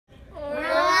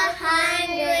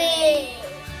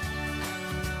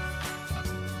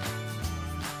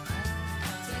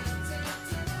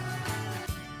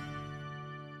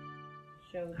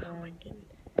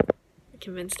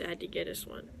convince Dad to get us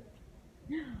one.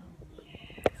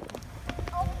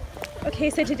 Okay,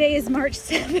 so today is March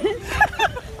 7th.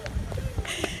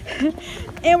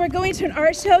 And we're going to an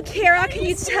art show. Kara, can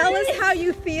you tell us how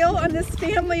you feel on this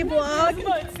family vlog?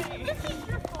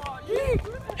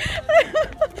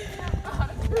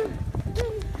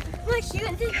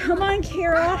 Come on,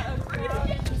 Kara.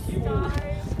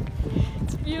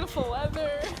 It's beautiful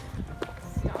weather.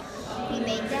 You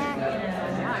made that?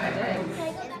 Yeah, I did.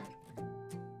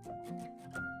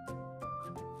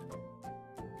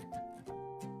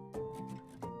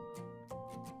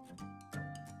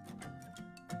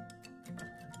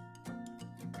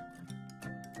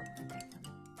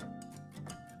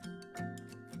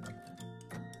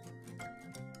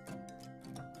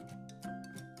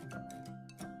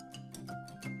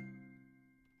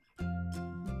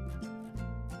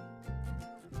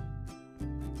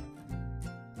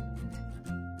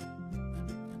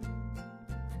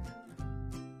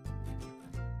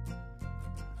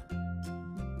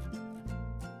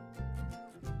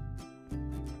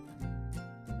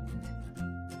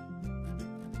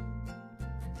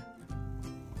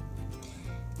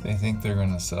 They think they're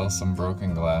gonna sell some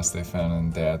broken glass they found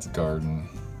in Dad's garden.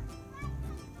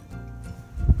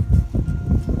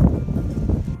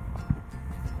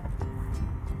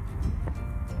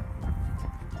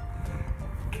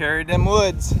 Carry them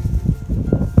woods.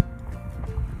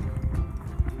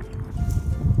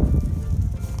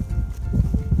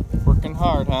 Working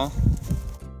hard, huh?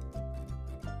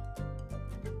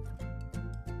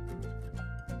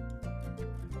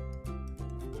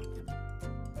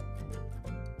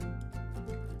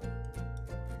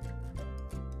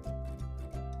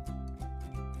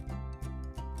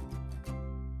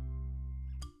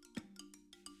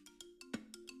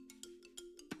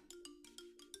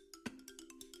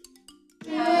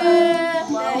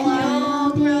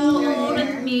 You'll roll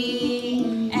with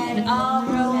me, and I'll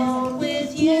roll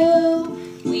with you.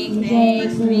 We make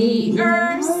the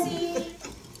earth see.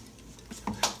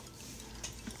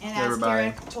 And as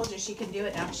Everybody. Kara told you, she can do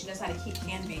it now. She knows how to keep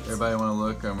handmaids. Everybody want to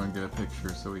look? I'm gonna get a picture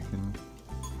so we can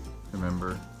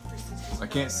remember. I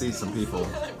can't see some people.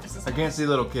 I can't see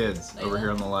little kids over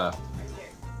here on the left.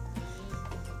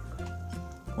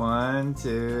 1,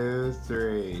 2,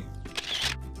 3.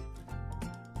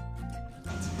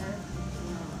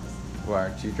 Why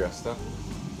aren't you dressed up?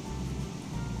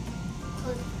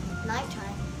 Cause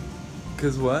nighttime.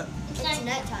 Cause what? It's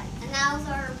nighttime. And those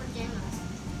are her pajamas.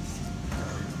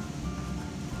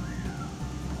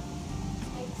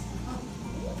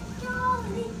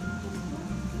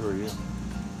 Who are you?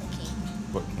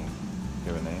 What king?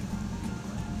 You have a name?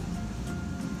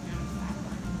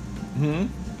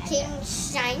 King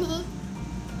Shiny.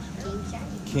 King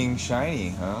Shiny. King Shiny,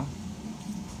 huh?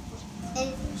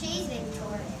 And she's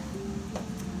Victoria.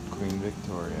 Queen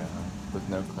Victoria, huh? With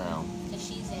no crown.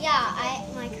 Yeah,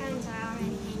 my crowns are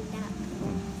already hanged up.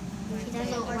 She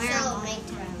doesn't wear them make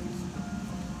crowns.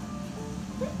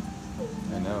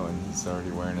 I know, and he's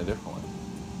already wearing a different one.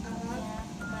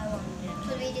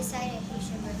 So we decided he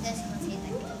should wear this because he's a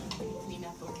king.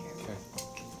 Okay.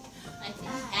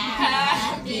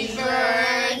 Happy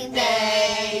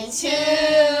birthday to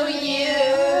you.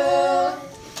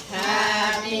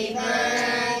 Happy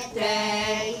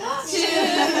birthday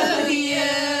to you.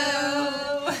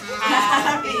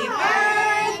 Happy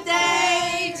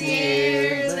birthday,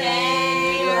 dear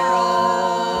Layla.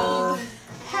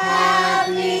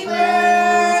 Happy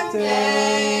birthday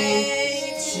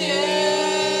to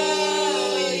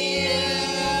you.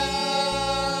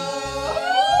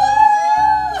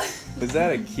 Is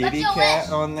that a kitty cat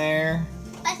on there?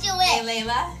 What's your Hey, wish?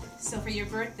 Layla. So for your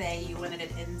birthday, you wanted an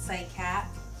inside cat.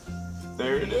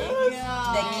 There it is. The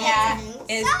cat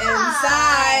is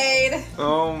inside.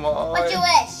 Oh my. What's your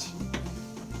wish?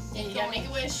 And you gotta make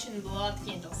a wish and blow out the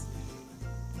candles.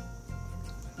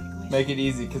 Make it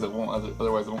easy because it won't.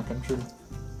 Otherwise, it won't come true.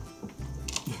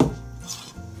 Don't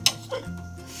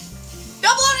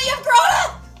blow it, you have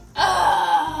Corona!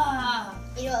 Ah!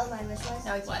 You know what my wish was?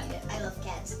 No, he's What? I love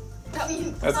cats.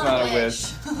 That's not a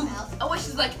wish. A wish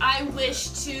is like, I wish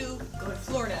to go to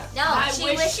Florida. No, I she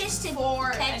wish wishes to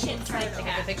for catch a a turtle. turtle.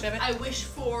 Take a picture of it? I wish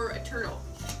for a turtle.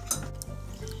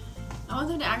 I want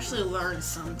them to actually learn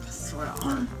some sort of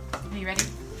art. Are you ready?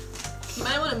 You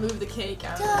might want to move the cake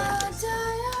out of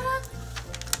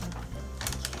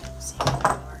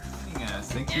Joining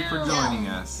us. Thank you for joining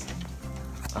us.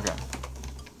 Okay.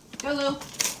 Go, Lou.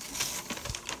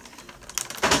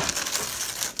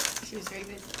 She was very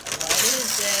good. What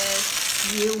is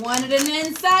this? You wanted an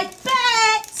inside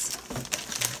bet!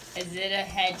 Is it a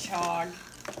hedgehog?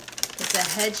 It's a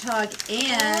hedgehog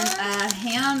and a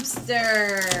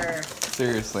hamster.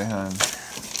 Seriously, hon.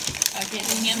 Okay,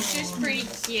 the hamster's pretty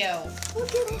cute. Look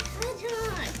at it,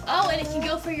 hedgehog. Oh, and if you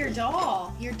go for your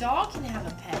dog can have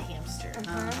a pet hamster.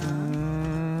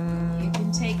 You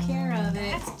can take care of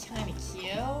it. That's kind of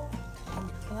cute.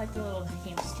 I like the little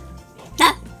hamster.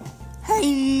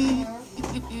 Hey.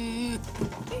 Hey,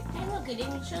 look, it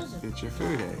even shows it. Get your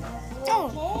food, eh?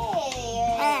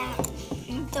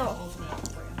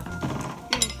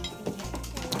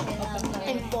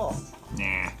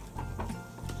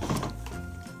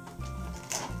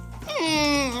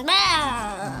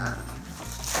 Nah.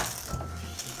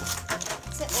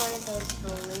 Is it one of those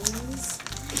balloons?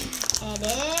 It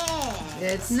is.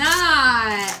 It's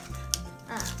not.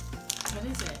 What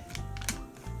is it?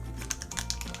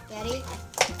 Ready?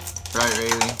 Right,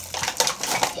 Rayleigh?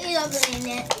 You opening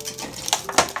it.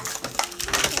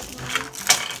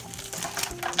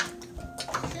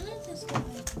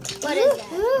 What is that?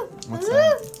 What's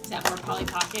that? Is that for Polly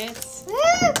Pockets?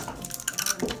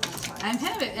 I'm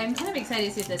kind of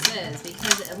excited to see what this is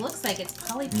because it looks like it's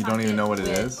Polly Pocket. You don't even know what it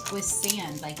with, is? With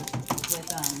sand, like with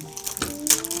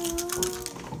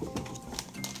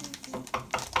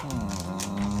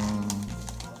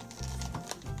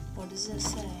What does this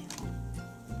say?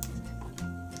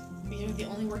 These are the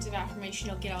only words of affirmation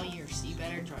you'll get all year, so you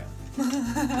better enjoy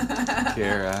them.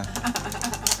 Kara.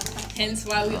 Hence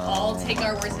why we all take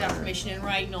our words of affirmation in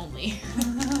writing only.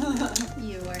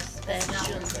 You are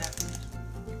special.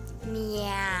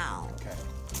 Meow. Okay.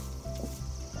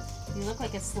 you look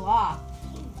like a sloth.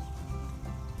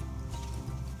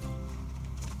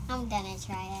 I'm gonna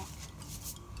try it.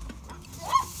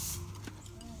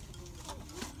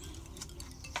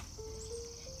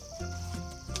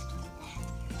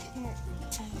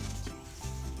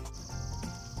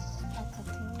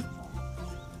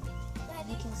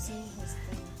 You can see his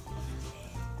thing.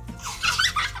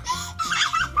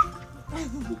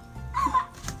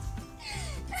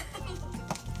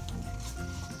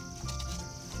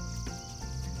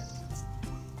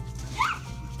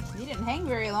 You didn't hang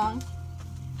very long.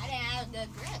 I didn't have a good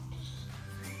grip.